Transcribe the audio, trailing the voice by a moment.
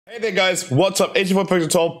Hey there guys, what's up? It's your boy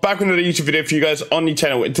Supercard, back with another YouTube video for you guys on the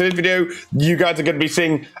channel. In today's video, you guys are going to be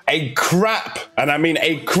seeing a crap, and I mean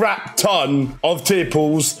a crap ton of tier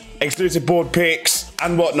pools, exclusive board picks,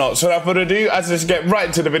 and whatnot. So without further ado, let's get right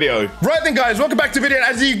into the video. Right then guys, welcome back to the video.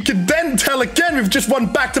 And as you can then tell again, we've just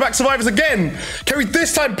won back-to-back survivors again. Can we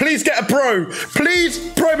this time please get a pro?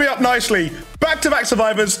 Please pro me up nicely. Back-to-back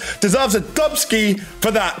survivors deserves a dubski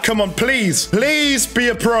for that. Come on, please. Please be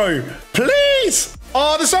a pro. Please.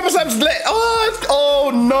 Oh, the Summer Slam's lit.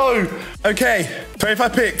 Oh no. Okay,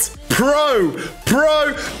 25 picked. Pro. It's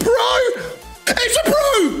a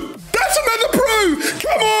pro. That's another pro.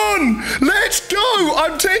 Come on. Let's go.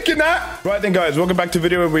 I'm taking that. Right then, guys, welcome back to the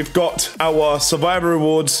video where we've got our survivor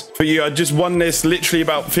rewards for you. I just won this literally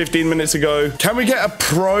about 15 minutes ago. Can we get a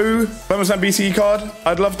pro Summer Slam BCE card?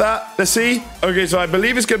 I'd love that. Let's see. Okay, so I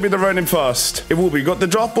believe it's going to be the Ronin first. It will be. Got the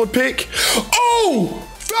draft board pick. Oh,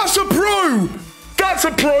 that's a pro. That's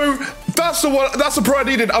a pro. That's the one. That's the pro I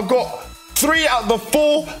needed. I've got 3 out of the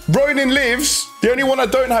 4 Ronin lives. The only one I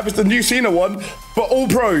don't have is the new Cena one, but all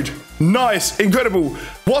pro'd. Nice. Incredible.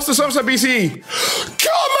 What's the Summer Slam BCE?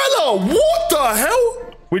 Carmella! What the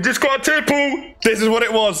hell? We just got a tier pool. This is what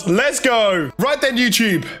it was. Let's go. Right then,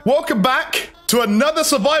 YouTube. Welcome back to another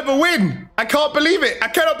survivor win. I can't believe it. I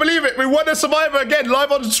cannot believe it. We won a survivor again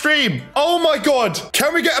live on stream. Oh my God.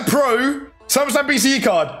 Can we get a pro Summer Slam BCE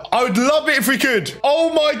card? I would love it if we could.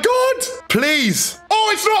 Oh my God. Please. Oh,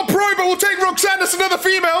 it's not a pro, but we'll take Roxanne. That's another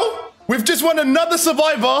female. We've just won another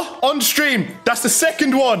survivor on stream. That's the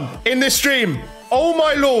second one in this stream. Oh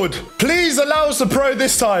my Lord. Please allow us a pro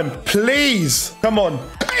this time. Please. Come on.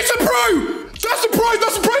 It's a pro. That's a pro.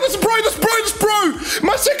 That's a pro. That's a pro. That's a pro. That's a pro.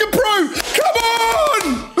 My second pro. Come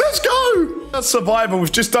on. Let's go. That's survivor.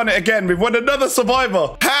 We've just done it again. We've won another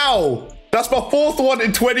survivor. How? That's my 4th one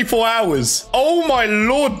in 24 hours. Oh my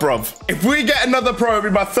Lord, bruv. If we get another pro, it'll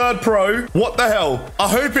be my 3rd pro. What the hell? I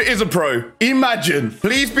hope it is a pro. Imagine.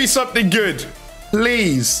 Please be something good.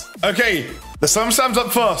 Please. Okay, the Summer Slam's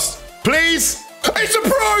up first. Please. It's a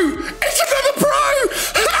pro. It's another pro.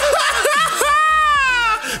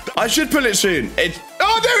 I should pull it soon.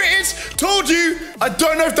 Oh, there it is. Told you. I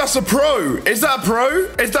don't know if that's a pro. Is that a pro?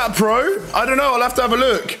 Is that a pro? I don't know. I'll have to have a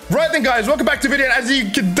look. Right then, guys, welcome back to the video. And as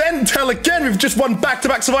you can then tell again, we've just won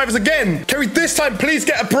back-to-back survivors again. Can we this time please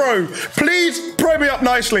get a pro? Please pro me up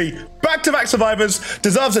nicely. Back-to-back survivors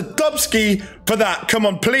deserves a dubski for that. Come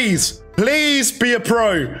on, please. Please be a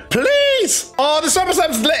pro. Please. Oh, the Summer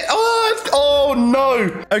Slam's lit. Oh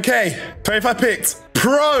no. Okay, 25 picked.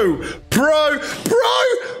 Pro.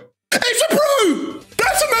 It's a pro.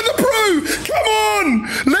 That's another pro. Come on.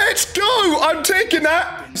 Let's go. I'm taking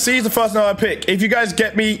that. C is the first number I pick. If you guys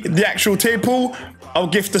get me the actual tier pool, I'll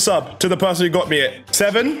gift the sub to the person who got me it.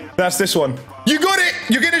 7. That's this one. You got it.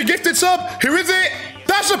 You're getting a gifted sub. Who is it?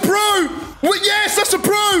 That's a pro. Well, yes, that's a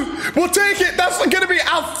pro. We'll take it. That's going to be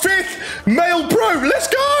our 5th male pro. Let's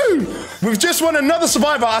go. We've just won another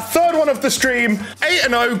survivor, our 3rd one of the stream.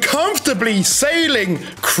 8-0, comfortably sailing,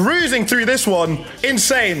 cruising through this one.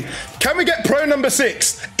 Insane. Can we get pro number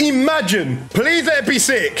 6? Imagine. Please let it be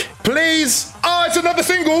sick. Please. Oh, it's another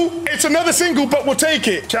single. It's another single, but we'll take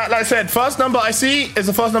it. Chat, like I said, first number I see is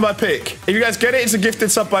the first number I pick. If you guys get it, it's a gifted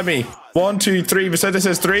sub by me. 1, 2, 3. Vicente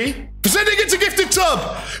says 3. Vicente gets a gifted sub.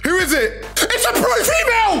 Who is it? It's a pro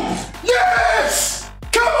female. Yes.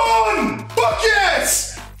 Come on. Fuck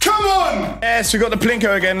yes. Come on. Yes, we got the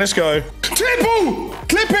Plinko again. Let's go. Triple.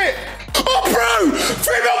 Clip it. Oh, pro.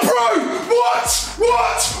 Female pro. What?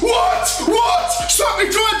 Stop me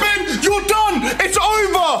typing. You're done. It's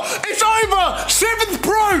over. It's over. 7th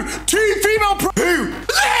pro. 2 female pro. Who?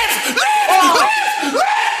 Live.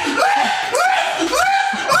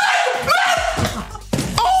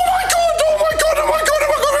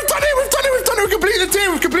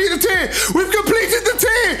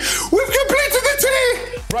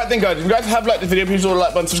 Right then, guys, if you guys have liked this video, please hit the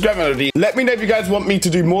like button, subscribe, and let me know if you guys want me to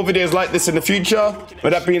do more videos like this in the future.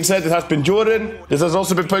 With that being said, this has been Jordan. This has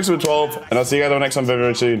also been Pokemon12, and I'll see you guys on the next one very,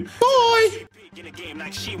 very soon. Bye! In a game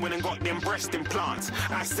like she went and got them breast implants.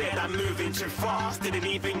 I said I'm moving too fast, didn't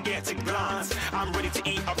even get a glance. I'm ready to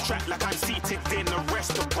eat up track like I'm seated in a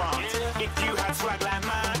restaurant. If you had swag like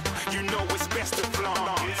mine, you know it's best to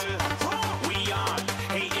flaunt.